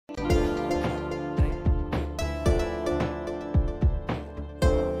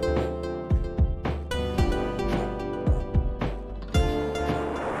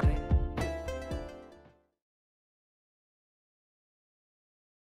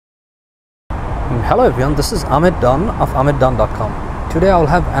Hello everyone, this is Ahmed Don of AhmedDon.com. Today I will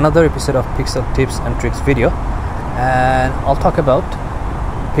have another episode of Pixel Tips and Tricks video, and I'll talk about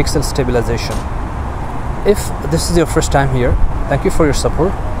pixel stabilization. If this is your first time here, thank you for your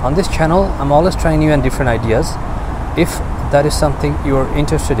support. On this channel, I'm always trying new and different ideas. If that is something you're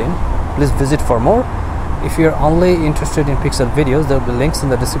interested in, please visit for more. If you're only interested in pixel videos, there will be links in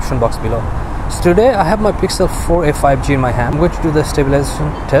the description box below. So today I have my Pixel 4a 5G in my hand. I'm going to do the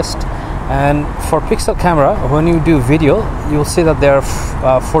stabilization test. And for pixel camera, when you do video, you'll see that there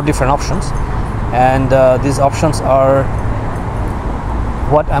are 4 different options, and these options are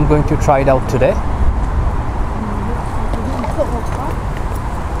what I'm going to try it out today.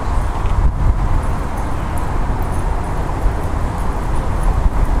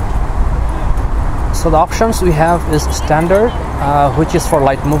 So the options we have is standard, which is for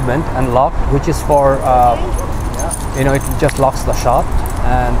light movement, and locked, which is for it just locks the shot,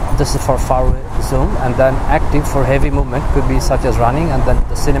 and this is for far away zoom, and then active for heavy movement, could be such as running, and then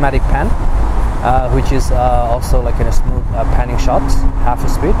the cinematic pan, which is also like in a smooth panning shots, half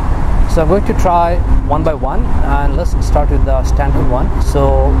speed. So I'm going to try one by one, and let's start with the standard one.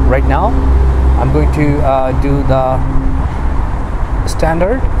 So right now I'm going to do the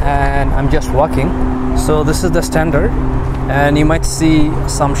standard, and I'm just walking. So this is the standard, and you might see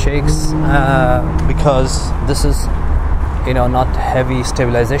some shakes because this is not heavy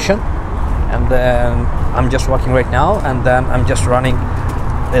stabilization. And then I'm just walking right now, and then I'm just running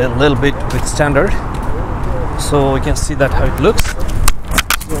a little bit with standard, so you can see that how it looks.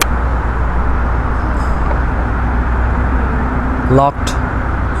 Locked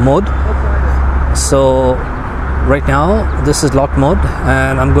mode. So right now this is locked mode,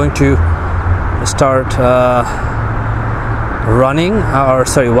 and I'm going to start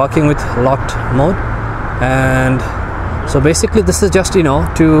walking with locked mode. And so basically this is just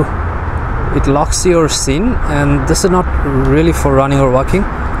it locks your scene, and this is not really for running or walking,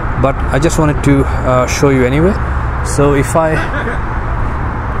 but I just wanted to show you anyway. So if I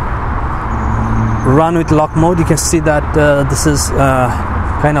run with lock mode, you can see that this is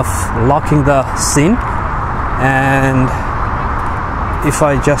kind of locking the scene. And if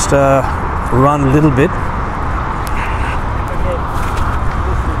I just run a little bit,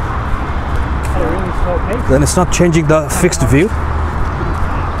 then it's not changing the fixed view.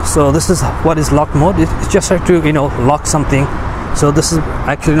 So this is what is locked mode. It's just like to lock something. So this is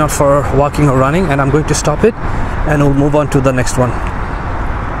actually not for walking or running, and I'm going to stop it, and we'll move on to the next one.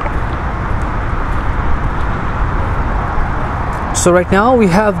 So right now we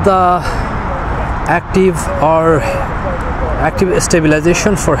have the active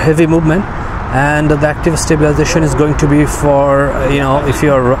stabilization for heavy movement, and the active stabilization is going to be for if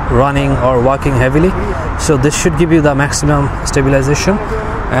you are running or walking heavily. So this should give you the maximum stabilization,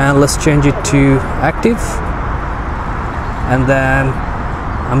 and let's change it to active, and then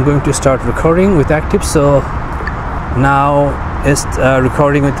I'm going to start recording with active. So now it's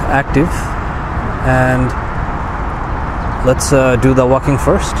recording with active, and let's do the walking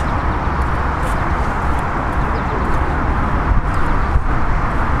first.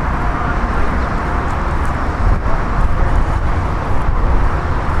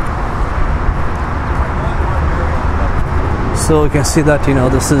 So you can see that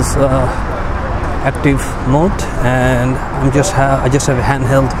this is active mode, and I just have a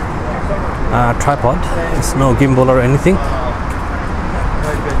handheld tripod. It's no gimbal or anything.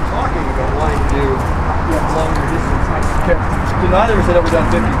 Neither of us had ever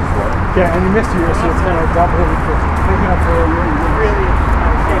done 50 before. Yeah, and you missed yours, so it's kind of double it.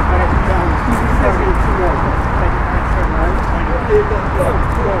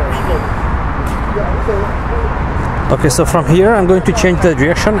 Okay, so from here I'm going to change the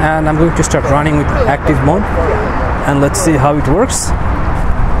direction, and I'm going to start running with active mode, and let's see how it works.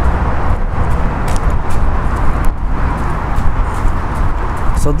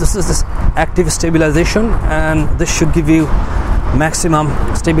 So this is this active stabilization, and this should give you maximum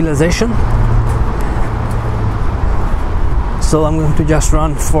stabilization. So I'm going to just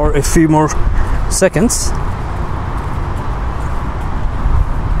run for a few more seconds.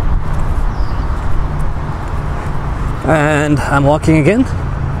 And I'm walking again,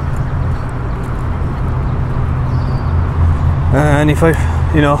 and if I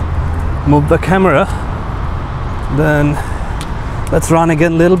move the camera, then let's run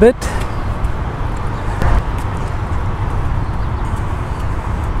again a little bit.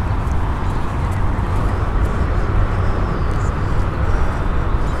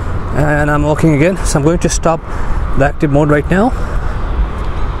 And I'm walking again, so I'm going to stop the active mode right now.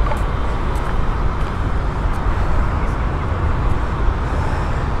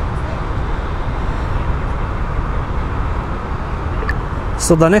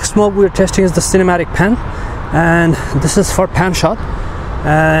 So the next mode we're testing is the cinematic pan, and this is for pan shot,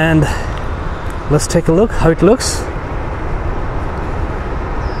 and let's take a look how it looks.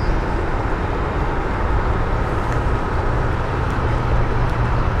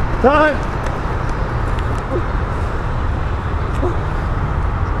 Time!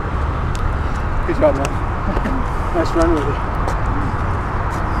 Good job, man. Nice run with it.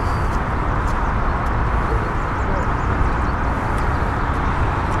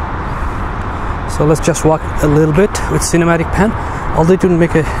 So let's just walk a little bit with cinematic pan, although it wouldn't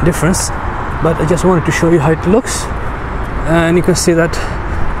make a difference, but I just wanted to show you how it looks. And you can see that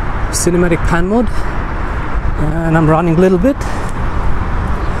cinematic pan mode, and I'm running a little bit,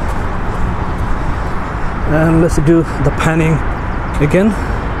 and let's do the panning again.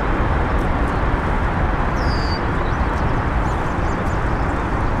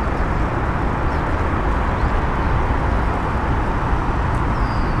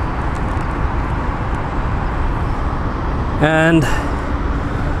 And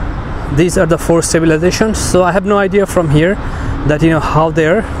these are the 4 stabilizations. So I have no idea from here that how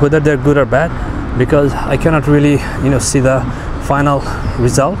they're, whether they're good or bad, because I cannot really see the final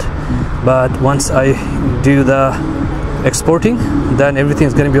result. But once I do the exporting, then everything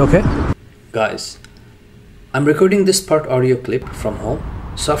is going to be okay. Guys, I'm recording this part audio clip from home.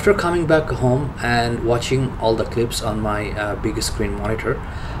 So after coming back home and watching all the clips on my big screen monitor,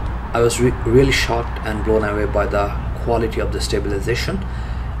 I was really shocked and blown away by the quality of the stabilization.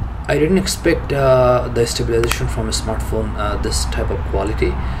 I didn't expect the stabilization from a smartphone this type of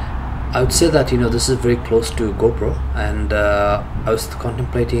quality. I would say that this is very close to GoPro, and I was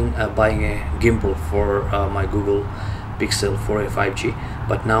contemplating buying a gimbal for my Google Pixel 4a 5G,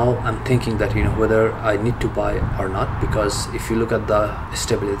 but now I'm thinking that whether I need to buy or not, because if you look at the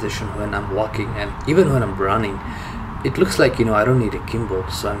stabilization when I'm walking and even when I'm running, it looks like I don't need a gimbal.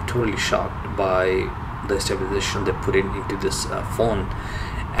 So I'm totally shocked by the stabilization they put into this phone,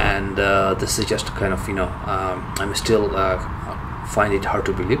 and this is just kind of I'm still find it hard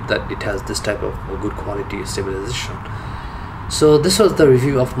to believe that it has this type of good quality stabilization. So this was the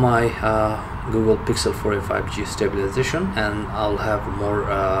review of my Google Pixel 4a 5G stabilization, and I'll have more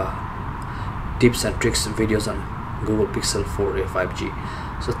tips and tricks videos on Google Pixel 4a 5G.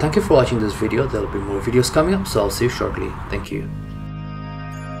 So thank you for watching this video. There will be more videos coming up, so I'll see you shortly. Thank you.